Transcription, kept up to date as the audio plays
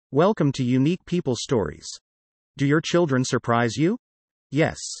Welcome to Unique People Stories. Do your children surprise you?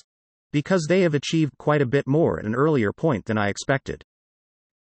 Yes. Because they have achieved quite a bit more at an earlier point than I expected.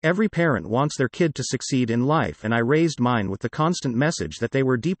 Every parent wants their kid to succeed in life, and I raised mine with the constant message that they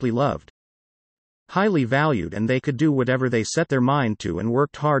were deeply loved, highly valued, and they could do whatever they set their mind to and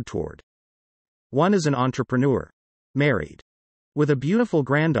worked hard toward. One is an entrepreneur, married, with a beautiful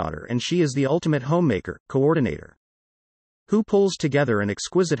granddaughter, and she is the ultimate homemaker, coordinator, who pulls together an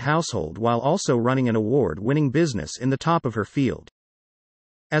exquisite household while also running an award-winning business in the top of her field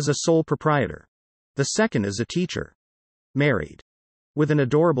as a sole proprietor. The second is a teacher, married, with an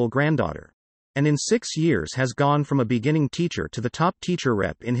adorable granddaughter, and in 6 years has gone from a beginning teacher to the top teacher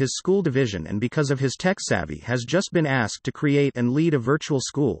rep in his school division, and because of his tech savvy has just been asked to create and lead a virtual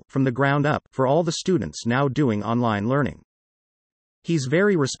school from the ground up for all the students now doing online learning. He's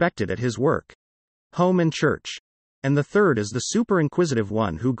very respected at his work, home and church. And the third is the super inquisitive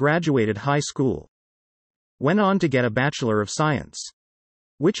one who graduated high school, went on to get a Bachelor of Science,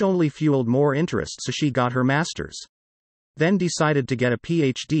 which only fueled more interest, so she got her master's, then decided to get a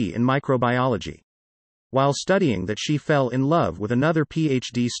PhD in microbiology. While studying that, she fell in love with another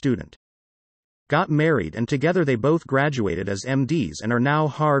PhD student, got married, and together they both graduated as MDs and are now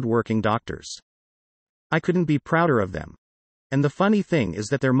hard-working doctors. I couldn't be prouder of them. And the funny thing is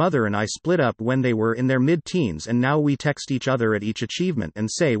that their mother and I split up when they were in their mid-teens, and now we text each other at each achievement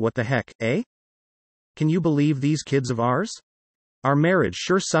and say, "What the heck, eh? Can you believe these kids of ours? Our marriage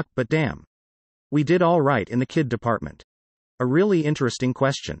sure sucked, but damn, we did all right in the kid department." A really interesting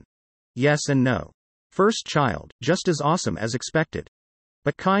question. Yes and no. First child, just as awesome as expected,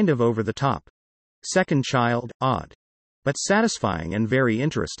 but kind of over the top. Second child, odd, but satisfying and very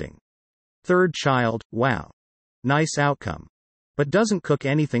interesting. Third child, wow, nice outcome, but doesn't cook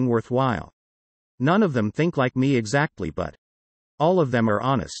anything worthwhile. None of them think like me exactly, but all of them are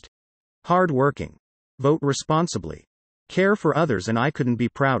honest, hard-working, vote responsibly, care for others, and I couldn't be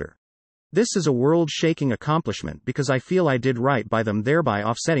prouder. This is a world-shaking accomplishment because I feel I did right by them, thereby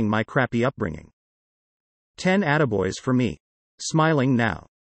offsetting my crappy upbringing. 10 attaboys for me. Smiling now.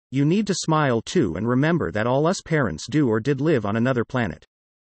 You need to smile too, and remember that all us parents do or did live on another planet.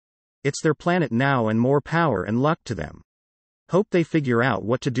 It's their planet now, and more power and luck to them. Hope they figure out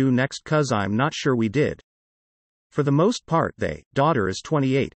what to do next, 'cause I'm not sure we did. For the most part, daughter is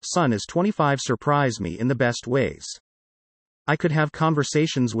 28, son is 25, surprise me in the best ways. I could have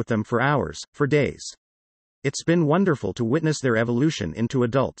conversations with them for hours, for days. It's been wonderful to witness their evolution into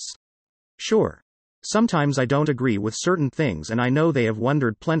adults. Sure, sometimes I don't agree with certain things, and I know they have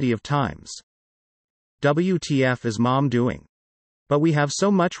wondered plenty of times, WTF is mom doing? But we have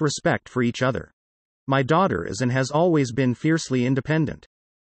so much respect for each other. My daughter is and has always been fiercely independent,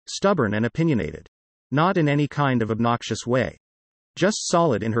 stubborn and opinionated. Not in any kind of obnoxious way. Just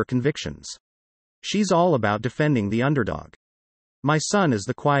solid in her convictions. She's all about defending the underdog. My son is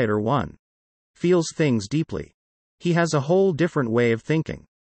the quieter one. Feels things deeply. He has a whole different way of thinking.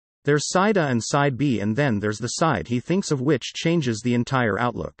 There's side A and side B, and then there's the side he thinks of, which changes the entire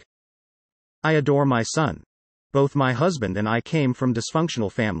outlook. I adore my son. Both my husband and I came from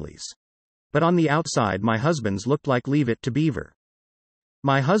dysfunctional families. But on the outside, my husband's looked like Leave It to Beaver.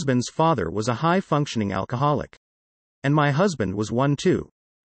 My husband's father was a high-functioning alcoholic. And my husband was one too.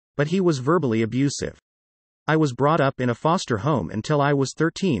 But he was verbally abusive. I was brought up in a foster home until I was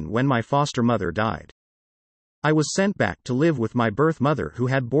 13 when my foster mother died. I was sent back to live with my birth mother, who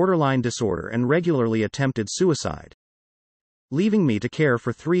had borderline disorder and regularly attempted suicide, leaving me to care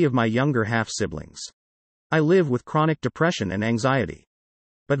for 3 of my younger half-siblings. I live with chronic depression and anxiety,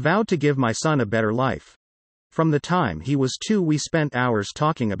 but vowed to give my son a better life. From the time he was 2, we spent hours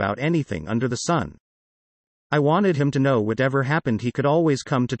talking about anything under the sun. I wanted him to know whatever happened, he could always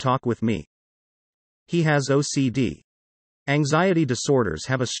come to talk with me. He has OCD. Anxiety disorders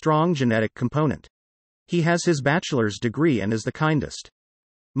have a strong genetic component. He has his bachelor's degree and is the kindest,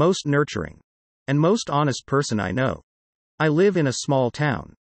 most nurturing, and most honest person I know. I live in a small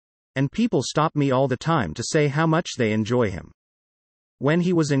town, and people stop me all the time to say how much they enjoy him. When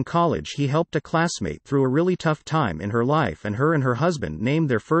he was in college, he helped a classmate through a really tough time in her life, and her husband named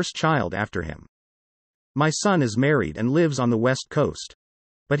their first child after him. My son is married and lives on the West Coast,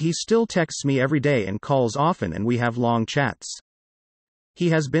 but he still texts me every day and calls often, and we have long chats. He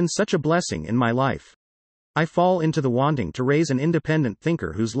has been such a blessing in my life. I fall into the wanting to raise an independent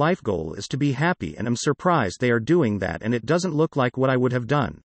thinker whose life goal is to be happy, and am surprised they are doing that, and it doesn't look like what I would have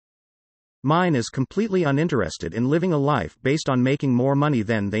done. Mine is completely uninterested in living a life based on making more money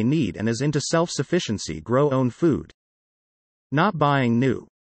than they need, and is into self-sufficiency, grow own food, not buying new,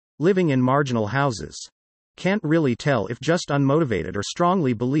 living in marginal houses, Can't really tell if just unmotivated or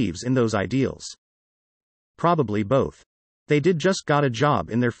strongly believes in those ideals. Probably both. They did just got a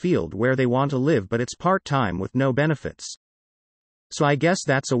job in their field where they want to live, but it's part-time with no benefits. So I guess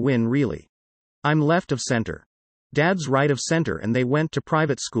that's a win really. I'm left of center. Dad's right of center and they went to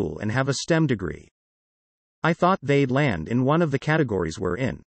private school and have a STEM degree. I thought they'd land in one of the categories we're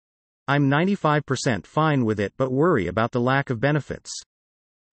in. I'm 95% fine with it but worry about the lack of benefits.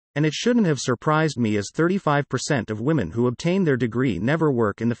 And it shouldn't have surprised me as 35% of women who obtain their degree never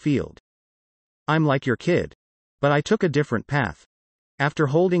work in the field. I'm like your kid. But I took a different path. After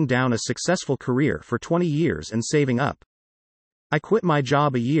holding down a successful career for 20 years and saving up, I quit my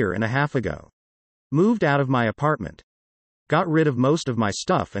job a year and a half ago. Moved out of my apartment. Got rid of most of my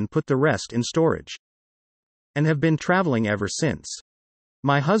stuff and put the rest in storage. And have been traveling ever since.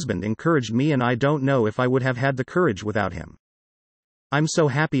 My husband encouraged me and I don't know if I would have had the courage without him. I'm so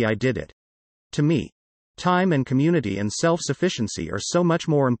happy I did it. To me, time and community and self-sufficiency are so much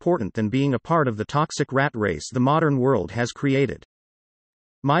more important than being a part of the toxic rat race the modern world has created.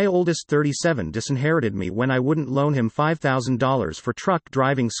 My oldest 37 disinherited me when I wouldn't loan him $5,000 for truck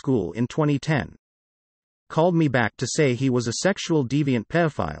driving school in 2010. Called me back to say he was a sexual deviant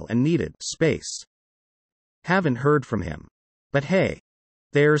pedophile and needed space. Haven't heard from him. But hey,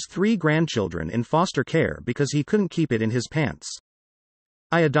 there's 3 grandchildren in foster care because he couldn't keep it in his pants.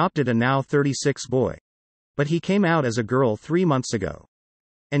 I adopted a now 36 boy. But he came out as a girl 3 months ago.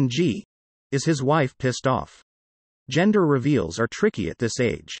 And gee, is his wife pissed off? Gender reveals are tricky at this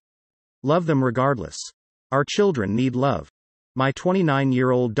age. Love them regardless. Our children need love. My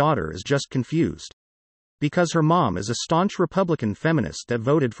 29-year-old daughter is just confused. Because her mom is a staunch Republican feminist that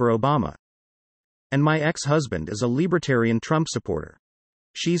voted for Obama. And my ex-husband is a libertarian Trump supporter.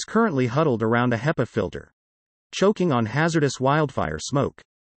 She's currently huddled around a HEPA filter, choking on hazardous wildfire smoke,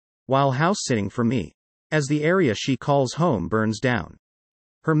 while house-sitting for me, as the area she calls home burns down.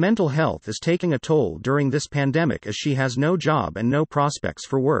 Her mental health is taking a toll during this pandemic as she has no job and no prospects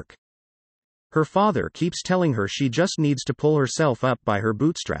for work. Her father keeps telling her she just needs to pull herself up by her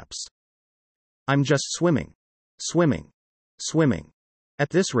bootstraps. I'm just swimming. At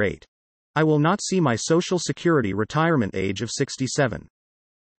this rate, I will not see my Social Security retirement age of 67.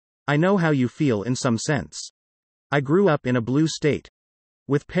 I know how you feel in some sense. I grew up in a blue state,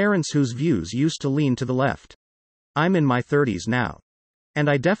 with parents whose views used to lean to the left. I'm in my 30s now. And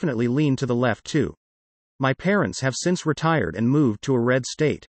I definitely lean to the left too. My parents have since retired and moved to a red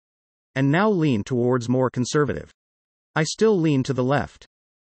state. And now lean towards more conservative. I still lean to the left.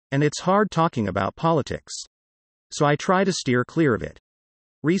 And it's hard talking about politics. So I try to steer clear of it.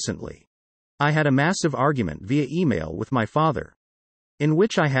 Recently, I had a massive argument via email with my father, in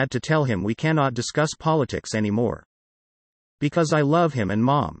which I had to tell him we cannot discuss politics anymore. Because I love him and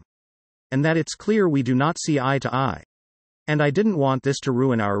mom. And that it's clear we do not see eye to eye. And I didn't want this to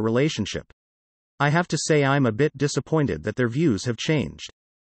ruin our relationship. I have to say I'm a bit disappointed that their views have changed.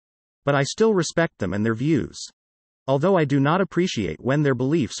 But I still respect them and their views. Although I do not appreciate when their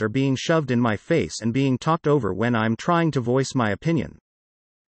beliefs are being shoved in my face and being talked over when I'm trying to voice my opinion.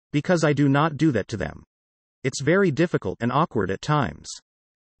 Because I do not do that to them. It's very difficult and awkward at times.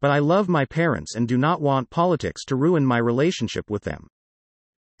 But I love my parents and do not want politics to ruin my relationship with them.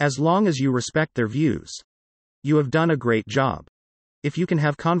 As long as you respect their views, you have done a great job. If you can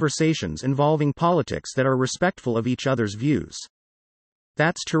have conversations involving politics that are respectful of each other's views,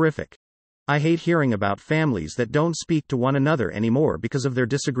 that's terrific. I hate hearing about families that don't speak to one another anymore because of their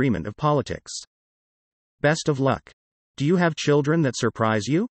disagreement of politics. Best of luck. Do you have children that surprise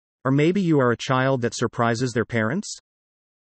you? Or maybe you are a child that surprises their parents?